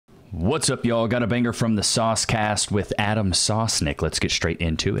What's up, y'all? Got a banger from the Saucecast with Adam Sosnick. Let's get straight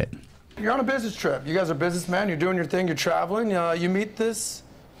into it. You're on a business trip. You guys are businessmen. You're doing your thing. You're traveling. You meet this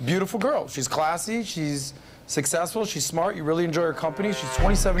beautiful girl. She's classy. She's successful. She's smart. You really enjoy her company. She's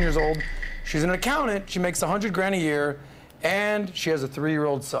 27 years old. She's an accountant. She makes $100 grand a year, and she has a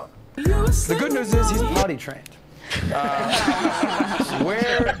 3-year-old son. The good news is he's potty trained.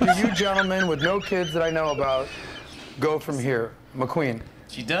 Where do you gentlemen with no kids that I know about go from here? McQueen.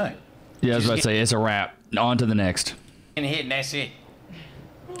 She's done. Yeah, I was about to say, it's a wrap. On to the next. And hit, and that's it.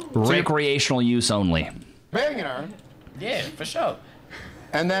 Recreational use only. Banging her. Yeah, for sure.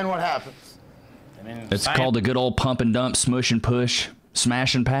 And then what happens? I mean, It's called a good old pump and dump, smush and push,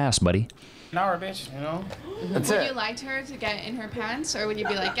 smash and pass, buddy. Nara, bitch, you know? That's Would it. you like her to get in her pants, or would you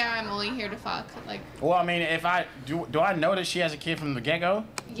be like, yeah, I'm only here to fuck? Like, Well, I mean, if I do I know that she has a kid from the get-go?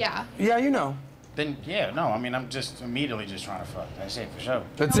 yeah. Yeah, you know. Then yeah, no. I mean, I'm just immediately just trying to fuck. That's it for sure.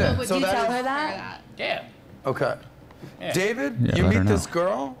 That's Well, it. would So you that tell is- her that? Yeah. Okay. Yeah. David, Yeah, you let her meet know. this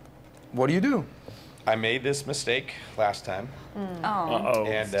girl. What do you do? I made this mistake last time Oh.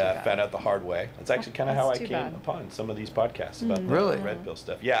 and found out the hard way. That's actually kind of how I That's too came bad. upon some of these podcasts about the Really? red pill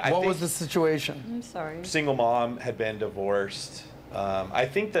stuff. Yeah, I What think was the situation? I'm sorry. single mom had been divorced. I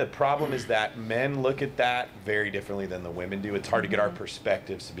think the problem is that men look at that very differently than the women do. It's hard to get our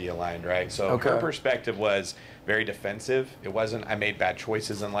perspectives to be aligned, right? So Okay. her perspective was very defensive. It wasn't, I made bad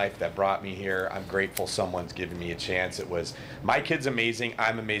choices in life that brought me here. I'm grateful someone's given me a chance. It was, my kid's amazing.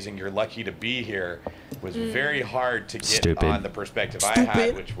 I'm amazing. You're lucky to be here. It was very hard to get Stupid. on the perspective I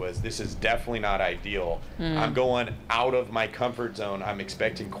had, which was, this is definitely not ideal. I'm going out of my comfort zone. I'm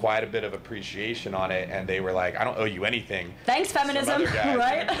expecting quite a bit of appreciation on it. And they were like, I don't owe you anything. Thanks, Some feminism, other guys,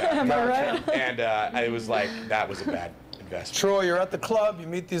 right? Am I right? And I was like, that was a bad investment. Troy, you're at the club. You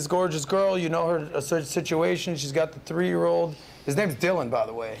meet this gorgeous girl. You know her situation. She's got the 3-year-old. His name's Dylan, by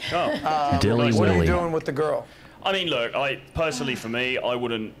the way. Dilly What are you Willy. doing with the girl? I mean, look, personally, for me, I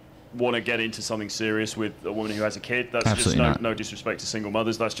wouldn't want to get into something serious with a woman who has a kid. That's Absolutely just not. no disrespect to single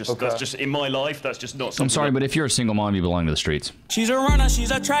mothers. That's just Okay. that's just in my life. That's just not something I'm sorry, but if you're a single mom, you belong to the streets. She's a runner,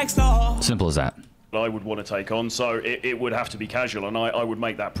 she's a track star. Simple as that. that I would want to take on. So it would have to be casual, and I would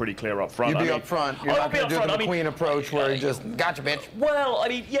make that pretty clear up front. You'd be I mean, up front. You're I not would be going to do upfront. the I mean, McQueen approach where you just, gotcha, bitch. Well, I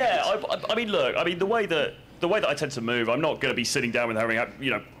mean, yeah. I mean, look. I mean, the way that I tend to move, I'm not going to be sitting down with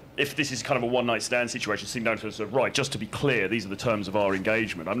her, if this is kind of a one-night stand situation, sitting down to her, sort of, right, just to be clear, these are the terms of our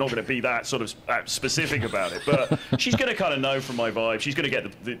engagement. I'm not going to be that sort of specific about it, but she's going to kind of know from my vibe. She's going to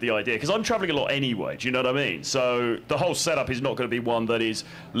get the idea, because I'm traveling a lot anyway, do you know what I mean? So the whole setup is not going to be one that is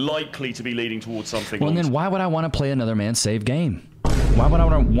likely to be leading towards something. Well, then why would I want to play another man's save game? Why would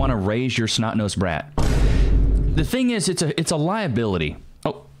I want to raise your snot-nosed brat? The thing is, it's a liability.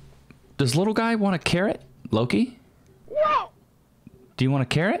 Oh, does little guy want a carrot, Loki? Do you want a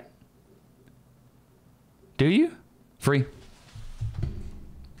carrot? Do you? Free.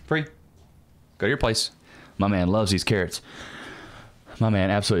 Free. Go to your place. My man loves these carrots. My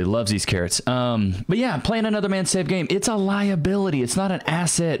man absolutely loves these carrots. But yeah, playing another man's save game, it's a liability. It's not an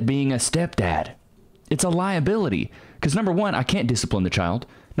asset being a stepdad. It's a liability. Because number one, I can't discipline the child.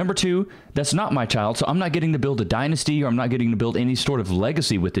 Number two, that's not my child, so I'm not getting to build a dynasty, or I'm not getting to build any sort of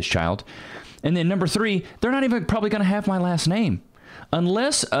legacy with this child. And then number three, they're not even probably going to have my last name.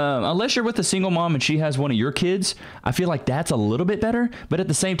 Unless you're with a single mom and she has one of your kids, I feel like that's a little bit better. But at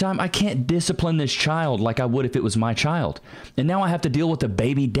the same time, I can't discipline this child like I would if it was my child. And now I have to deal with a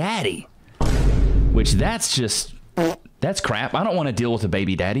baby daddy, which that's crap. I don't want to deal with a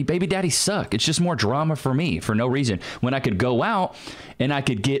baby daddy. Baby daddies suck. It's just more drama for me for no reason. When I could go out and I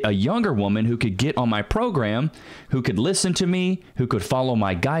could get a younger woman who could get on my program, who could listen to me, who could follow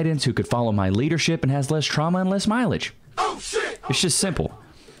my guidance, who could follow my leadership, and has less trauma and less mileage. Oh, shit. It's just simple.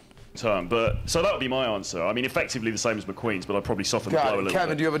 But so that would be my answer. I mean, effectively the same as McQueen's, but I'd probably soften the blow a little Kevin,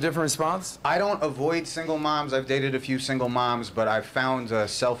 bit. do you have a different response? I don't avoid single moms. I've dated a few single moms, but I've found a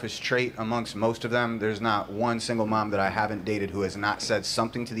selfish trait amongst most of them. There's not one single mom that I haven't dated who has not said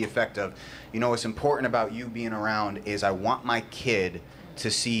something to the effect of, what's important about you being around is I want my kid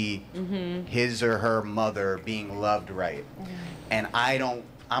to see his or her mother being loved right. And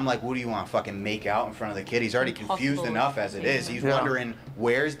I'm like, what do you want to fucking make out in front of the kid? He's already confused enough as it is. He's wondering,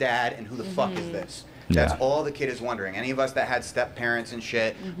 where's dad and who the fuck is this? That's all the kid is wondering. Any of us that had step parents and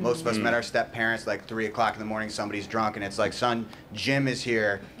shit, most of us met our step parents like 3 o'clock in the morning, somebody's drunk, and it's like, son, Jim is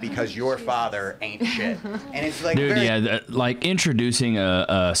here because your father ain't shit. And it's like, dude, like introducing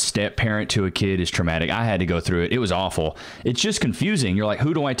a step parent to a kid is traumatic. I had to go through it. It was awful. It's just confusing. You're like,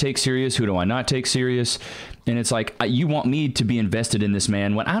 who do I take serious? Who do I not take serious? And it's like, you want me to be invested in this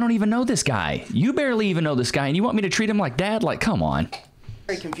man when I don't even know this guy. You barely even know this guy, and you want me to treat him like dad? Like, come on.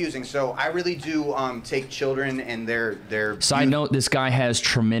 Very confusing. So I really do take children and their Side note, this guy has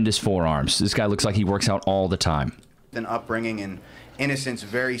tremendous forearms. This guy looks like he works out all the time. and upbringing and innocence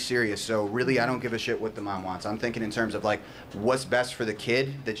very serious. So really, I don't give a shit what the mom wants. I'm thinking in terms of like what's best for the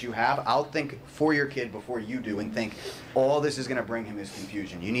kid that you have. I'll think for your kid before you do, and think all this is going to bring him is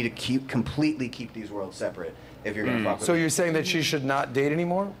confusion. You need to completely keep these worlds separate if you're going to fuck with So them. you're saying that she should not date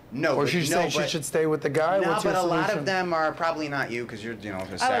anymore? No, or but- she's no, saying she but- should stay with the guy? No, What's but your a lot solution? of them are probably not you because you're, you know,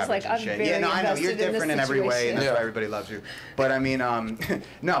 a savage like, and I'm shit. very Yeah, no, I know you're invested in different this in every way, and that's situation. why everybody loves you. But I mean,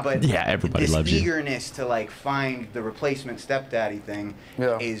 no, but Yeah, everybody this loves you. eagerness to like find the replacement stepdaddy thing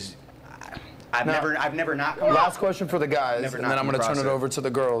Yeah. is. I've Now, never not come Last question for the guys, Never and not then I'm come going to turn across it it. over to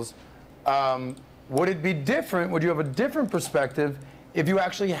the girls. Would it be different? Would you have a different perspective if you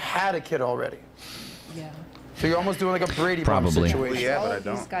actually had a kid already? Yeah. So you're almost doing like a Brady Bunch Probably. situation. Yeah, All but I of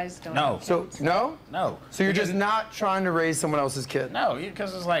these don't. guys don't. No. So no? No. So you're just not trying to raise someone else's kid? No,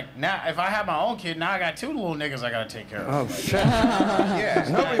 because it's like now if I have my own kid, now I got two little niggas I gotta take care of. Oh shit! Yeah,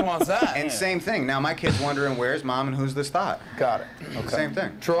 Nobody wants that. And same thing. Now my kid's wondering where's mom and who's this thought. Got it. Okay. Same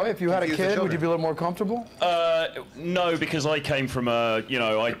thing. Troy, if you had a Confuse the kid, would you children. be a little more comfortable? No, because I came from a, you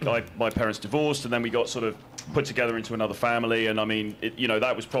know, my parents divorced, and then we got sort of put together into another family, and I mean, you know,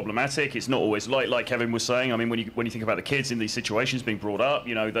 that was problematic. It's not always like Kevin was saying. I mean, when you think about the kids in these situations being brought up,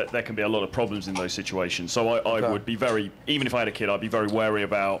 you know, that there can be a lot of problems in those situations. So I would be very, even if I had a kid, I'd be very wary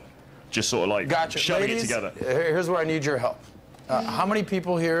about just sort of like Gotcha. shoving Ladies, it together. Here's where I need your help. How many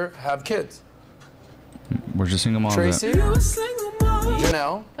people here have kids? Where's the single mom? Tracy,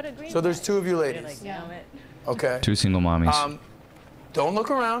 Janelle. Put a green So there's flag. two of you You're ladies. like, damn it. Okay. Two single mommies. Don't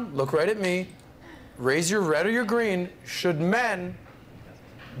look around. Look right at me. Raise your red or your green. Should men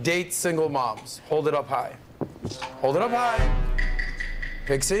date single moms? Hold it up high. Hold it up high.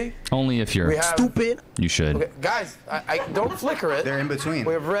 Pixie. Only if you're We have Stupid. You should. Okay, guys, I don't flicker it. They're in between.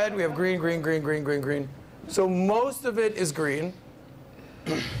 We have red, we have green, green, green, green, green, green. So most of it is green.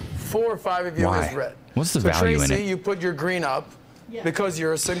 4 or 5 of you Why? is red. What's the so value in Tracy, it? you put your green up because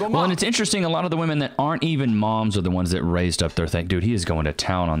you're a single mom. Well, and it's interesting. A lot of the women that aren't even moms are the ones that raised up their thing. Dude, he is going to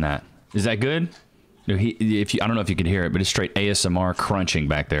town on that. Is that good? Dude, I don't know if you could hear it, but it's straight ASMR crunching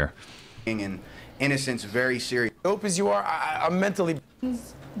back there. And innocence very serious. Dope as you are, I'm mentally.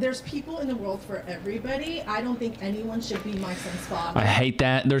 There's people in the world for everybody. I don't think anyone should be my son's father. I hate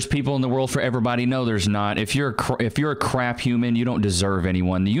that. There's people in the world for everybody. No, there's not. If you're a crap human, you don't deserve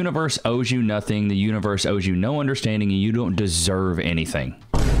anyone. The universe owes you nothing. The universe owes you no understanding, and you don't deserve anything.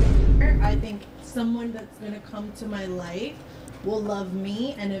 I think someone that's going to come to my life will love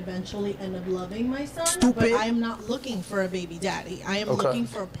me and eventually end up loving my son. But I am not looking for a baby daddy. I am looking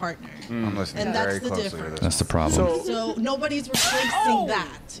for a partner. I'm listening And very that's the closely to difference. this. That's the problem. So nobody's replacing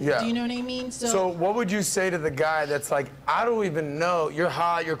that. Yeah. Do you know what I mean? So what would you say to the guy that's like, I don't even know, you're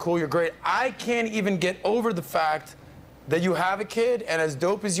hot, you're cool, you're great. I can't even get over the fact that you have a kid, and as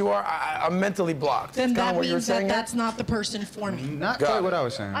dope as you are, I'm mentally blocked. then It's kinda that what you're means that saying here? that's not the person for me. Not Got quite it. what I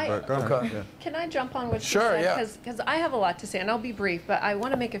was saying, but go ahead. Okay. Yeah. Can I jump on what Sure, you yeah. said? Because I have a lot to say, and I'll be brief, but I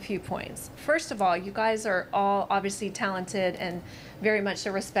want to make a few points. First of all, you guys are all obviously talented and very much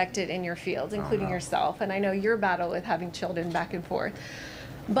so respected in your fields, including yourself. And I know your battle with having children back and forth.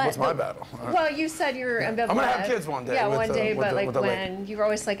 But What's my battle? Well, you said you're ambivalent. I'm gonna have kids one day Yeah, with, one day, with but the- like with the lady. when you're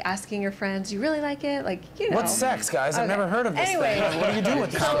always like asking your friends, you really like it? Like, you know. What's sex, guys? I've Okay. never heard of this Anyway. thing. What do you do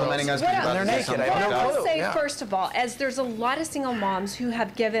with this? Complimenting us What because else? you're about They're to say naked. I something have no fucked up. clue. I'll say Yeah. first of all, as there's a lot of single moms who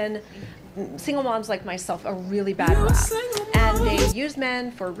have given single moms like myself a really bad rap, and they use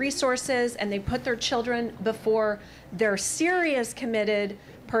men for resources, and they put their children before their serious committed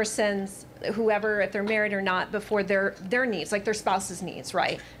persons, whoever, if they're married or not, before their needs, like their spouse's needs,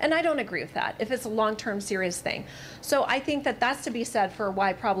 right? And I don't agree with that if it's a long-term serious thing. So I think that that's to be said for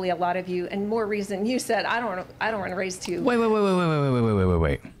why probably a lot of you, and more reason you said I don't want to raise two.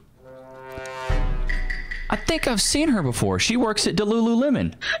 Wait. I think I've seen her before. She works at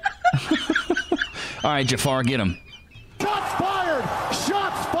Lululemon. All right, Jafar, get him. Shots fired!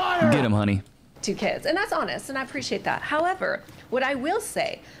 Shots fired! Get him, honey. Two kids, and that's honest, and I appreciate that. However, what I will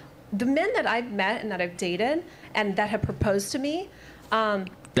say, the men that I've met and that I've dated and that have proposed to me,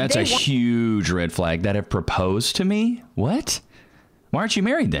 That's a huge red flag. That have proposed to me? What? Why aren't you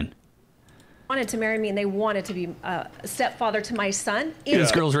married then? wanted to marry me and they wanted to be a stepfather to my son.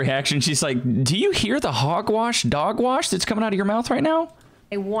 This girl's reaction, she's like, do you hear the hogwash, dog wash that's coming out of your mouth right now?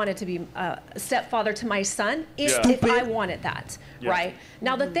 I wanted to be a stepfather to my son if I wanted that, right?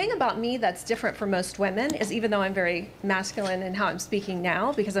 Now, the thing about me that's different from most women is, even though I'm very masculine in how I'm speaking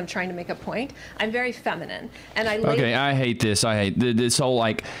now, because I'm trying to make a point, I'm very feminine. And I hate this. I hate this whole,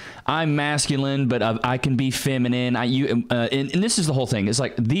 like, I'm masculine, but I can be feminine. And this is the whole thing. It's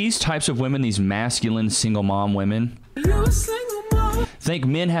like these types of women, these masculine single mom women, think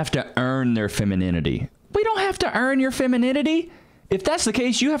men have to earn their femininity. We don't have to earn your femininity. If that's the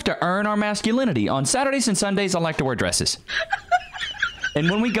case, you have to earn our masculinity. On Saturdays and Sundays, I like to wear dresses.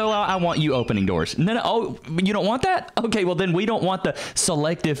 And when we go out, I want you opening doors. No, oh, you don't want that? Okay, well then we don't want the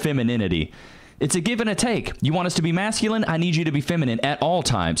selective femininity. It's a give and a take. You want us to be masculine? I need you to be feminine at all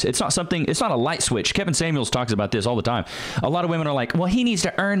times. It's not a light switch. Kevin Samuels talks about this all the time. A lot of women are like, well, he needs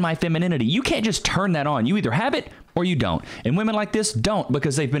to earn my femininity. You can't just turn that on. You either have it or you don't. And women like this don't,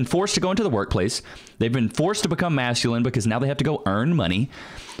 because they've been forced to go into the workplace. They've been forced to become masculine because now they have to go earn money.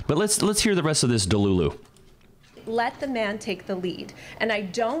 But let's hear the rest of this Delulu. Let the man take the lead. And I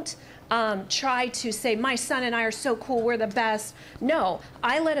don't try to say, my son and I are so cool, we're the best. No,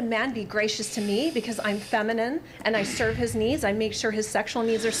 I let a man be gracious to me because I'm feminine and I serve his needs. I make sure his sexual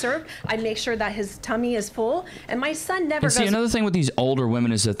needs are served. I make sure that his tummy is full. And my son never goes... See, another thing with these older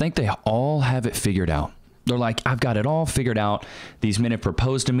women is they think they all have it figured out. They're like, I've got it all figured out. These men have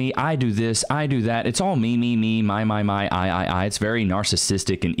proposed to me. I do this. I do that. It's all me, my, I. It's very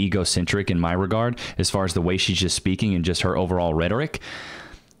narcissistic and egocentric in my regard, as far as the way she's just speaking and just her overall rhetoric.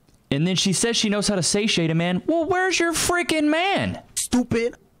 And then she says she knows how to satiate a man. Well, where's your freaking man?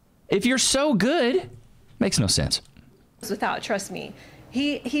 Stupid. If you're so good, makes no sense. Without, trust me.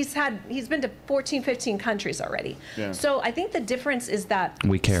 He's been to 14, 15 countries already. Yeah. So I think the difference is that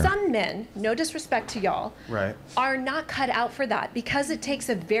we care. Some men, no disrespect to y'all, right, are not cut out for that, because it takes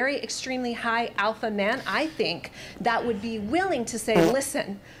a very extremely high alpha man, I think, that would be willing to say,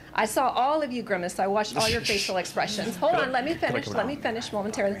 listen, I saw all of you grimace. I watched all your facial expressions. Hold on, let me finish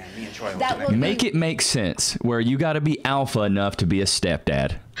momentarily. Make it make sense, where you got to be alpha enough to be a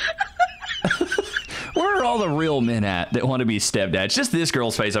stepdad. Where are all the real men at that want to be stepdads? Just this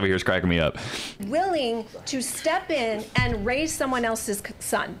girl's face over here is cracking me up. Willing to step in and raise someone else's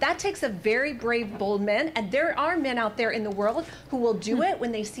son. That takes a very brave, bold man. And there are men out there in the world who will do it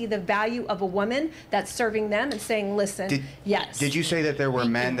when they see the value of a woman that's serving them and saying, listen, yes. Did you say that there were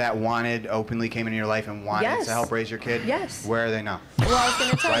men that openly came into your life and wanted to help raise your kid? Yes. Where are they now? Well, I was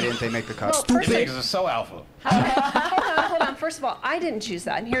going to tell you. Why didn't they make the cut? Well, These niggas are so alpha. Hold on. First of all, I didn't choose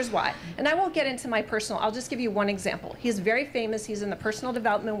that, and here's why. And I won't get into my personal. I'll just give you one example. He's very famous. He's in the personal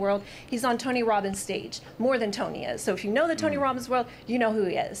development world. He's on Tony Robbins' stage, more than Tony is. So if you know the Tony Robbins world, you know who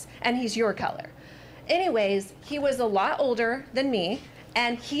he is, and he's your color. Anyways, he was a lot older than me,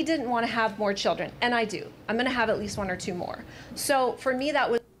 and he didn't want to have more children, and I do. I'm going to have at least 1 or 2 more. So for me, that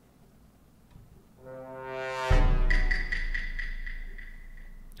was...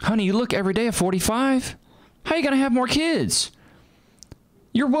 Honey, you look every day at 45. How are you going to have more kids?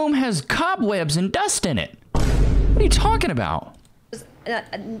 Your womb has cobwebs and dust in it. What are you talking about?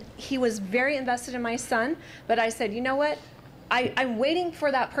 He was very invested in my son, but I said, you know what? I'm waiting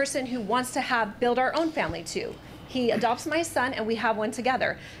for that person who wants to build our own family too. He adopts my son and we have one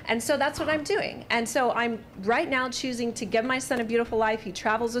together. And so that's what I'm doing. And so I'm right now choosing to give my son a beautiful life. He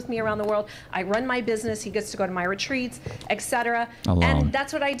travels with me around the world. I run my business. He gets to go to my retreats, etc. And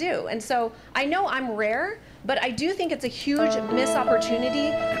that's what I do. And so I know I'm rare, but I do think it's a huge missed opportunity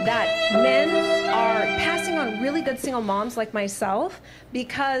that men are passing on really good single moms like myself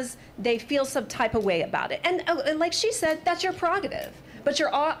because they feel some type of way about it. And like she said, that's your prerogative. But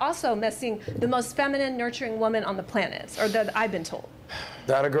you're also missing the most feminine, nurturing woman on the planet, or that I've been told.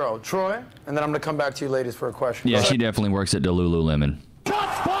 That a girl. Troy, and then I'm going to come back to you ladies for a question. Yeah, she definitely works at Lululemon.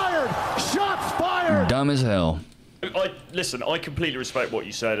 Shots fired! Shots fired! Dumb as hell. Listen, I completely respect what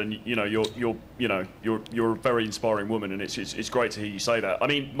you said, and you know, you're a very inspiring woman, and it's great to hear you say that. I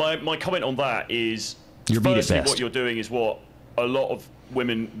mean, my comment on that is, firstly, what you're doing is what a lot of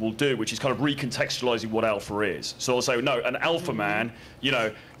women will do, which is kind of recontextualizing what alpha is. So I'll say, no, an alpha man, you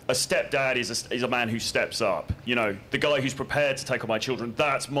know, a stepdad is a man who steps up. You know, the guy who's prepared to take on my children,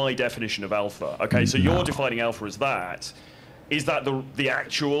 that's my definition of alpha. Okay, so you're defining alpha as that. Is that the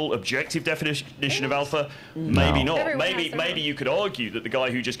actual objective definition of alpha? Maybe not. Maybe you could argue that the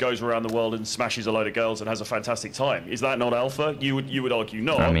guy who just goes around the world and smashes a load of girls and has a fantastic time, is that not alpha? You would argue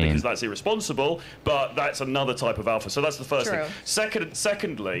not, because that's irresponsible, but that's another type of alpha. So that's the first thing.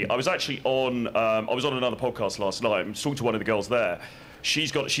 Secondly, I was actually on another podcast last night. I'm talking to one of the girls there.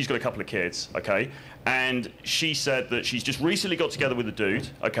 She's got a couple of kids, okay? And she said that she's just recently got together with a dude,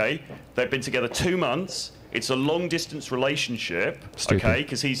 okay? They've been together 2 months. It's a long-distance relationship, Stupid. okay,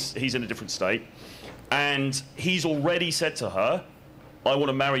 because he's in a different state. And he's already said to her, I want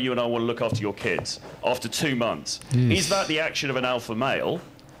to marry you and I want to look after your kids after 2 months. Is that the action of an alpha male?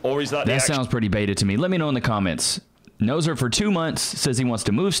 Or is that the That action... sounds pretty baited to me. Let me know in the comments. Knows her for 2 months, says he wants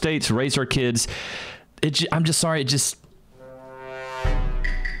to move states, raise her kids. I'm just sorry, it just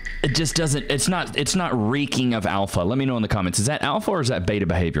doesn't, it's not reeking of alpha. Let me know in the comments. Is that alpha or is that beta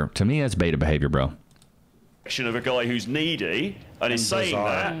behavior? To me, that's beta behavior, bro. Of a guy who's needy and is saying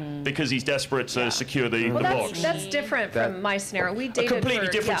that because he's desperate to secure the box. That's different from my scenario. We dated completely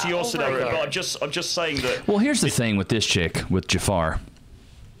different to your scenario, but I'm just saying that. Well, here's the thing with this chick, with Jafar.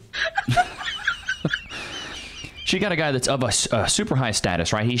 She got a guy that's of a super high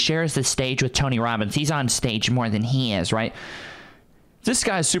status, right? He shares the stage with Tony Robbins. He's on stage more than he is, right? This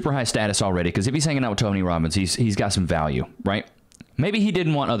guy's super high status already, because if he's hanging out with Tony Robbins, he's got some value, right? Maybe he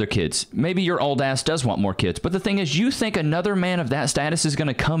didn't want other kids. Maybe your old ass does want more kids. But the thing is, you think another man of that status is going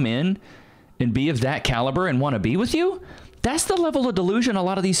to come in and be of that caliber and want to be with you? That's the level of delusion a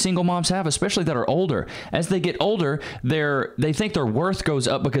lot of these single moms have, especially that are older. As they get older, they think their worth goes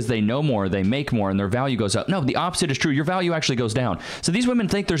up because they know more, they make more, and their value goes up. No, the opposite is true. Your value actually goes down. So these women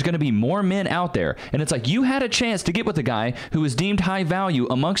think there's going to be more men out there. And it's like, you had a chance to get with a guy who is deemed high value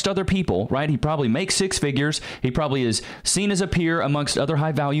amongst other people, right? He probably makes 6 figures. He probably is seen as a peer amongst other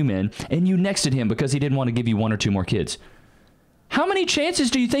high value men. And you nexted him because he didn't want to give you 1 or 2 more kids. How many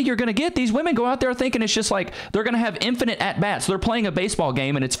chances do you think you're going to get? These women go out there thinking it's just like they're going to have infinite at-bats. They're playing a baseball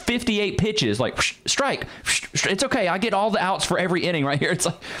game and it's 58 pitches, like whoosh, strike. Whoosh, it's okay. I get all the outs for every inning right here. It's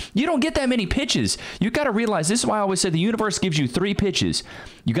like you don't get that many pitches. You got to realize, this is why I always say the universe gives you 3 pitches.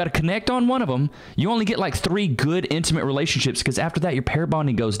 You got to connect on one of them. You only get like 3 good intimate relationships, because after that your pair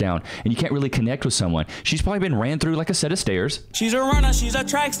bonding goes down and you can't really connect with someone. She's probably been ran through like a set of stairs. She's a runner. She's a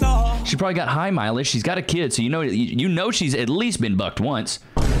track star. She probably got high mileage. She's got a kid, so you know she's at least been bucked once.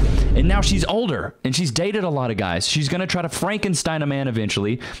 And now she's older and she's dated a lot of guys. She's going to try to Frankenstein a man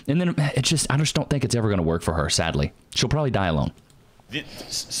eventually. And then I just don't think it's ever going to work for her, sadly. She'll probably die alone.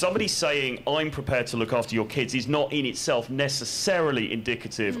 Somebody saying, I'm prepared to look after your kids, is not in itself necessarily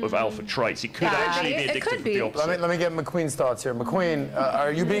indicative of alpha traits. It could actually be indicative of the opposite. Let me get McQueen's thoughts here. McQueen,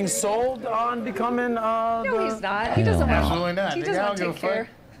 are you being sold on becoming No, he's not. He doesn't want. Absolutely not. He doesn't want to take care.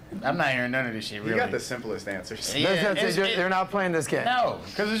 I'm not hearing none of this shit, really. You got the simplest answers. Yeah, they're not playing this game. No,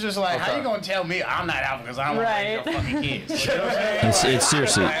 because it's just like, how you gonna tell me I'm not alpha because I don't want to fucking kids? You know what I'm saying? It's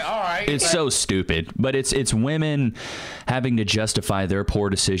seriously, like, all right, it's so stupid. But it's women having to justify their poor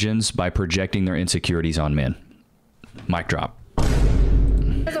decisions by projecting their insecurities on men. Mic drop.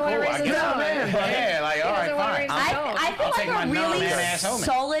 I feel like a really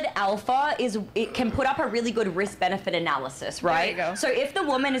solid alpha it can put up a really good risk-benefit analysis, right? There you go. So if the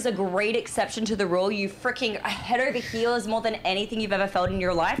woman is a great exception to the rule, you freaking head over heels more than anything you've ever felt in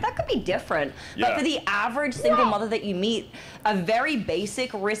your life, that could be different. Yeah. But for the average single mother that you meet, a very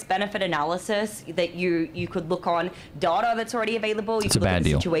basic risk-benefit analysis that you could look on data that's already available, you could look at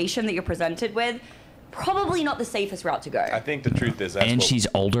the situation that you're presented with, probably not the safest route to go. I think the truth is and she's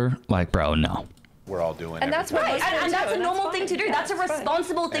older, like, bro, no. We're all doing and that's what right, and that's a normal thing to do. That's a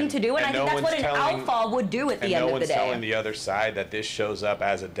responsible thing to do, and I think that's what an alpha would do at the end of the day. And no one's telling the other side that this shows up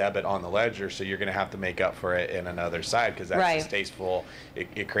as a debit on the ledger, so you're going to have to make up for it in another side, because that's distasteful.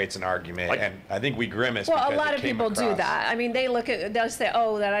 It creates an argument, and I think we grimace. Well, a lot of people do that. I mean, they'll say,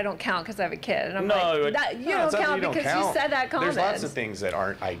 "Oh, that I don't count because I have a kid," and I'm like, "You don't count because you said that comment." There's lots of things that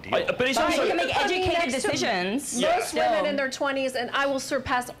aren't ideal. But it's also you can make educated decisions. Most women in their 20s, and I will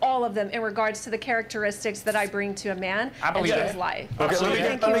surpass all of them in regards to the characteristics that I bring to a man and to his life. Okay, let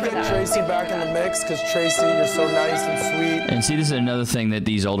me get Tracy back in the mix, because Tracy, you're so nice and sweet. And see, this is another thing that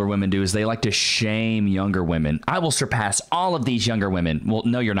these older women do, is they like to shame younger women. I will surpass all of these younger women. Well,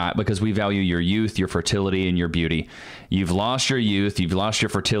 no, you're not, because we value your youth, your fertility, and your beauty. You've lost your youth, you've lost your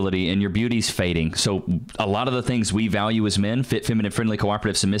fertility, and your beauty's fading. So a lot of the things we value as men, fit, feminine, friendly,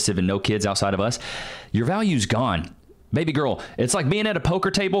 cooperative, submissive, and no kids outside of us, your value's gone. Baby girl, it's like being at a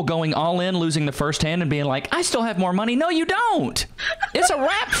poker table, going all in, losing the first hand, and being like, I still have more money. No, you don't. It's a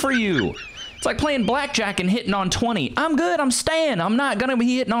wrap for you. It's like playing blackjack and hitting on 20. I'm good. I'm staying. I'm not going to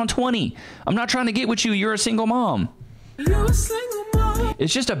be hitting on 20. I'm not trying to get with you. You're a single mom. You're a single mom.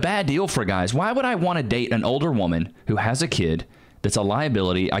 It's just a bad deal for guys. Why would I want to date an older woman who has a kid that's a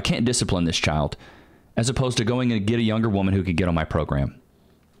liability? I can't discipline this child, as opposed to going and get a younger woman who could get on my program.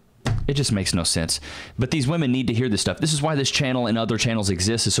 It just makes no sense. But these women need to hear this stuff. This is why this channel and other channels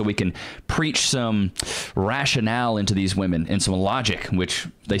exist, is so we can preach some rationale into these women and some logic, which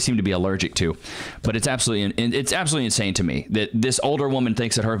they seem to be allergic to. But it's absolutely insane to me that this older woman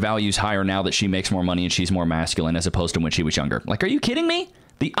thinks that her value's higher now that she makes more money and she's more masculine as opposed to when she was younger. Like, are you kidding me?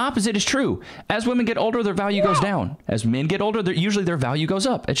 The opposite is true. As women get older, their value goes down. As men get older, usually their value goes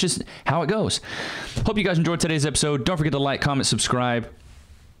up. It's just how it goes. Hope you guys enjoyed today's episode. Don't forget to like, comment, subscribe.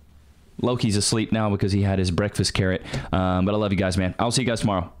 Loki's asleep now because he had his breakfast carrot. But I love you guys, man. I'll see you guys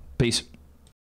tomorrow. Peace.